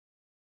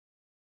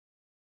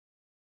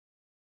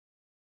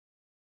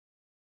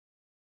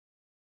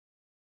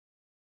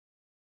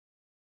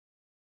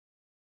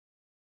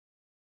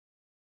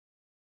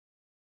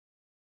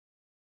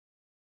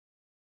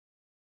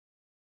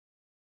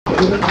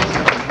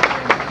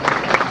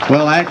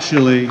Well,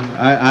 actually,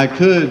 I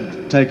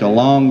could take a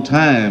long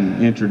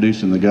time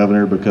introducing the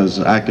governor, because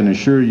I can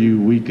assure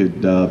you we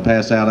could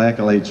pass out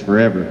accolades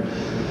forever.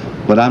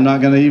 But I'm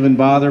not going to even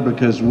bother,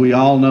 because we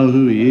all know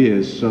who he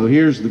is. So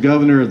here's the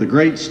governor of the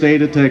great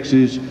state of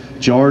Texas,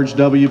 George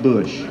W.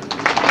 Bush.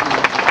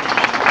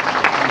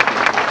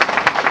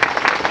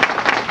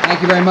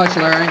 Thank you very much,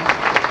 Larry.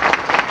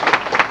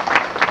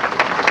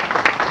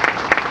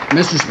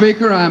 Mr.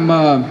 Speaker, I'm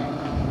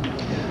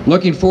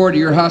looking forward to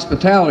your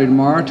hospitality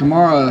tomorrow.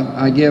 Tomorrow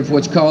I give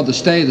what's called the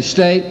State of the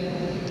State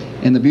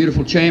in the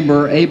beautiful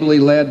chamber, ably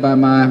led by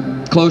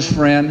my close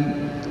friend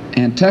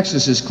and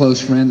Texas's close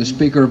friend, the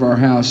Speaker of our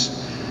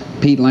House,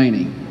 Pete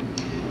Laney.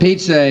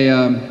 Pete's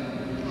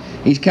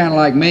he's kind of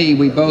like me.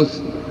 We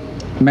both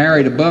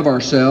married above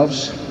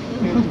ourselves.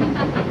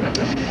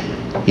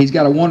 He's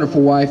got a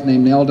wonderful wife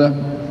named Nelda,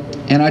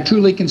 and I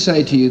truly can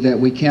say to you that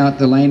we count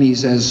the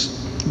Laneys as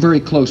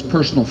very close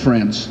personal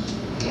friends.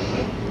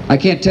 I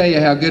can't tell you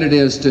how good it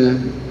is to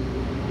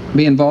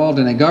be involved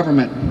in a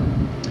government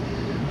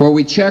where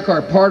we check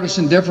our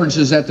partisan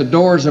differences at the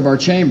doors of our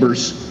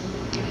chambers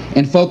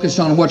and focus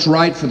on what's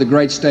right for the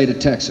great state of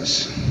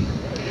Texas.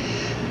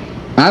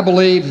 I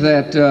believe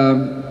that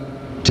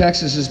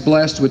Texas is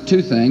blessed with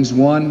two things.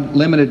 One,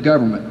 limited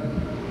government.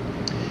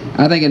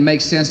 I think it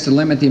makes sense to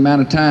limit the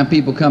amount of time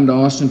people come to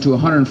Austin to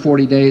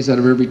 140 days out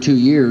of every 2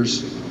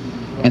 years,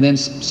 and then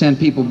send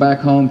people back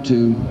home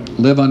to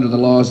live under the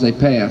laws they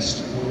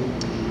passed.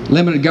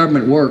 Limited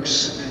government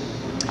works.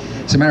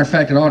 As a matter of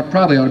fact, it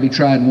probably ought to be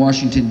tried in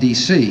Washington,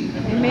 D.C.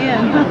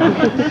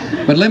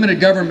 Amen. But limited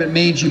government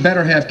means you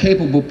better have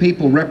capable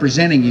people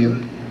representing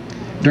you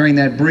during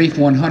that brief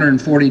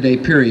 140-day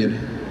period.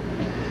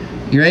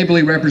 You're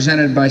ably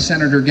represented by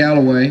Senator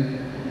Galloway,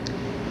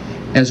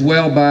 as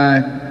well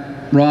by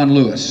Ron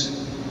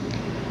Lewis.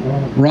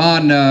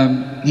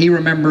 Ron, he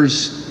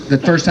remembers the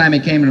first time he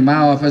came into my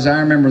office. I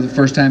remember the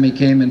first time he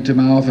came into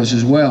my office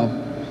as well.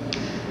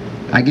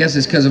 I guess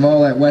it's because of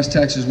all that West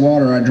Texas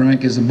water I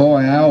drank as a boy.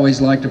 I always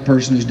liked a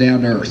person who's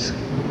down to earth.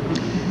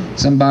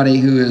 Somebody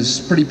who is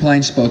pretty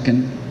plain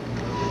spoken.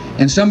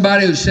 And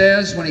somebody who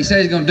says, when he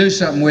says he's going to do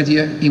something with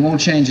you, he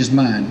won't change his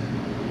mind.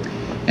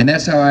 And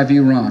that's how I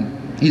view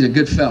Ron. He's a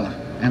good fella,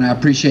 and I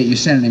appreciate you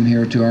sending him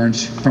here to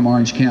from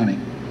Orange County.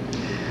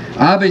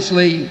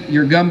 Obviously,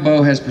 your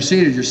gumbo has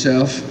preceded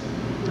yourself,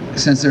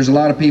 since there's a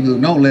lot of people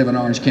who don't live in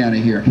Orange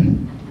County here.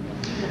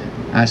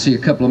 I see a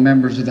couple of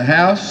members of the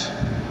House.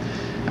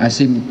 I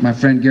see my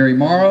friend Gary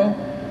Morrow.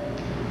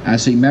 I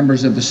see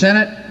members of the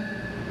Senate.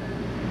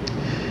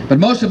 But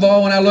most of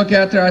all, when I look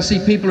out there, I see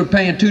people who are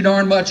paying too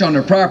darn much on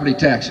their property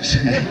taxes.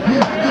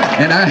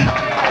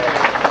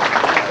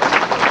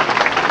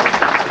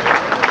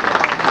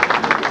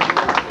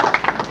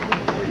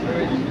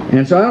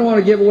 And so I don't want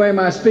to give away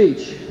my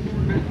speech,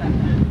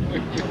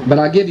 but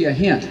I'll give you a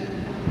hint.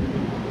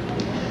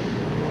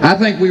 I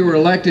think we were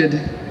elected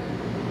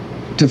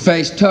to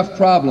face tough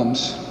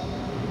problems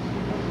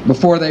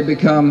before they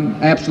become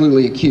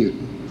absolutely acute.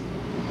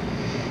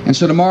 And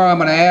so tomorrow I'm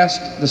going to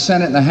ask the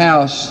Senate and the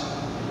House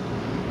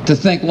to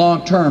think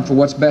long-term for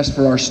what's best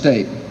for our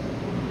state.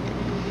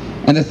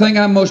 And the thing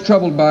I'm most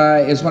troubled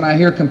by is when I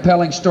hear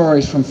compelling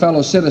stories from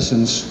fellow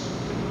citizens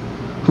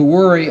who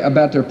worry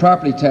about their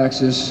property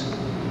taxes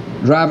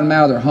driving them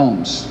out of their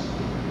homes.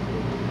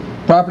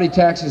 Property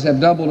taxes have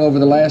doubled over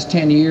the last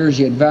 10 years,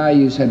 yet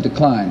values have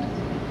declined.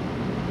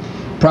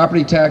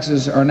 Property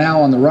taxes are now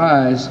on the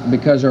rise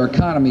because our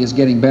economy is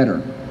getting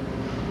better.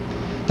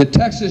 The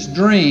Texas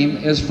dream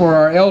is for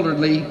our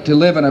elderly to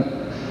live in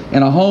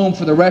a home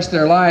for the rest of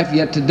their life,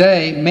 yet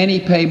today many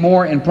pay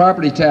more in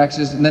property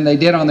taxes than they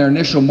did on their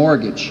initial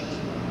mortgage.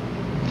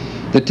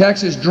 The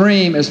Texas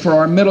dream is for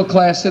our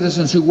middle-class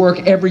citizens who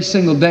work every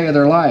single day of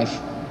their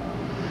life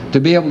to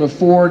be able to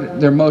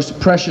afford their most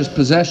precious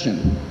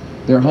possession,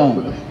 their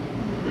home.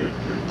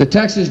 The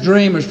Texas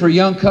dream is for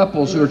young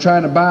couples who are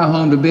trying to buy a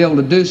home to be able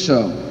to do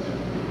so.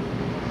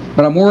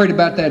 But I'm worried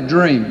about that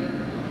dream.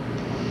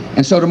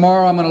 And so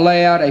tomorrow I'm going to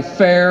lay out a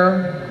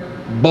fair,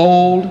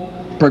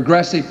 bold,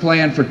 progressive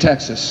plan for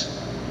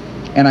Texas.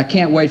 And I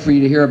can't wait for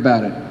you to hear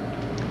about it,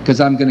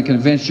 because I'm going to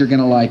convince you're going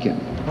to like it.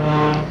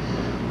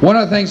 One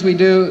of the things we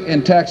do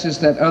in Texas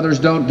that others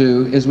don't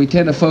do is we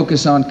tend to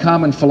focus on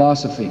common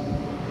philosophy,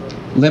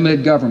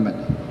 limited government.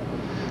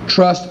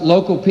 Trust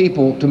local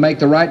people to make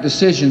the right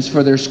decisions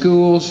for their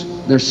schools,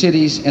 their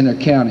cities, and their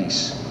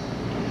counties.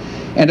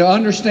 And to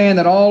understand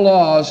that all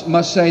laws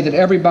must say that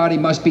everybody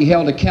must be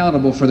held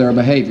accountable for their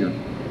behavior.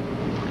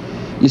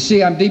 You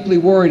see, I'm deeply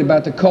worried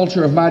about the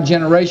culture of my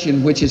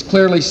generation, which has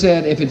clearly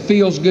said, if it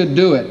feels good,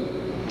 do it,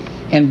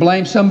 and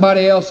blame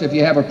somebody else if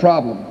you have a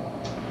problem.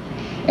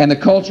 And the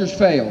culture's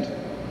failed.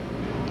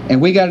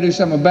 And we got to do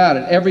something about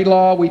it. Every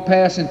law we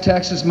pass in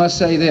Texas must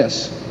say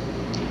this,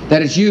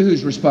 that it's you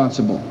who's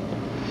responsible.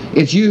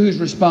 It's you who's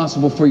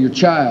responsible for your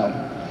child.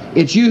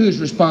 It's you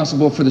who's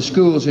responsible for the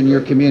schools in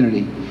your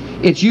community.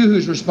 It's you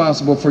who's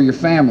responsible for your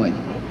family,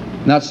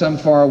 not some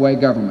faraway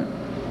government.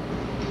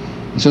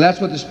 So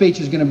that's what the speech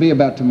is going to be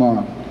about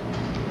tomorrow.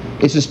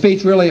 It's a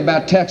speech really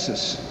about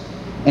Texas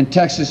and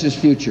Texas's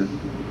future.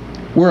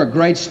 We're a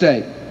great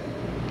state,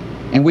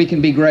 and we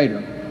can be greater.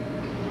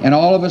 And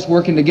all of us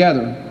working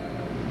together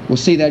will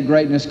see that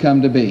greatness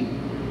come to be.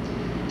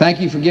 Thank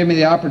you for giving me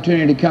the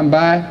opportunity to come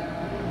by.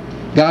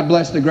 God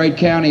bless the great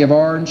county of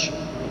Orange,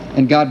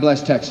 and God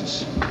bless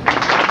Texas.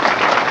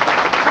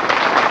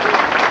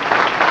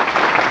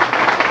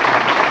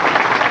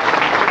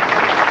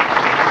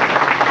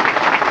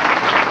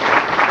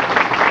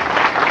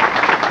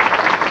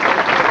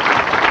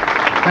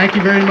 Thank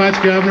you very much,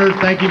 Governor.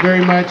 Thank you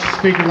very much,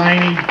 Speaker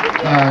Laney.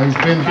 There's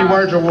been a few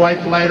words, or we'll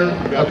wait for later.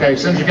 Okay,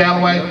 Senator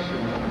Galloway.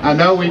 I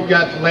know we've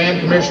got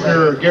Land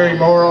Commissioner Gary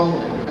Morrill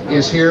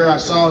is here. I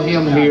saw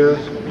him here.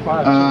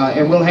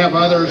 And we'll have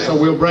others, so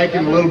we'll break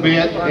him a little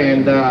bit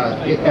and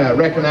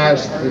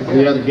recognize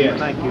the other guests.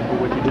 Thank you for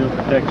what you're doing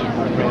for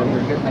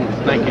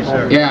Texas. Thank you,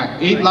 sir. Yeah,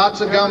 eat lots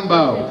of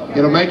gumbo.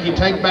 It'll make you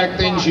take back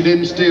things you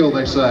didn't steal,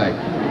 they say.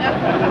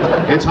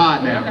 It's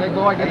hot now. Big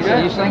boy,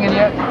 are you singing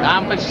yet?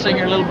 I'm going to sing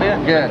here a little bit.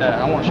 Good.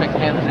 I want to shake the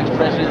hand of the next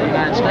president of the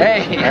United States.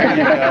 Hey,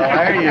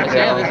 there you go.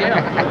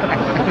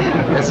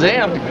 That's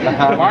him. That's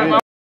him. Mark my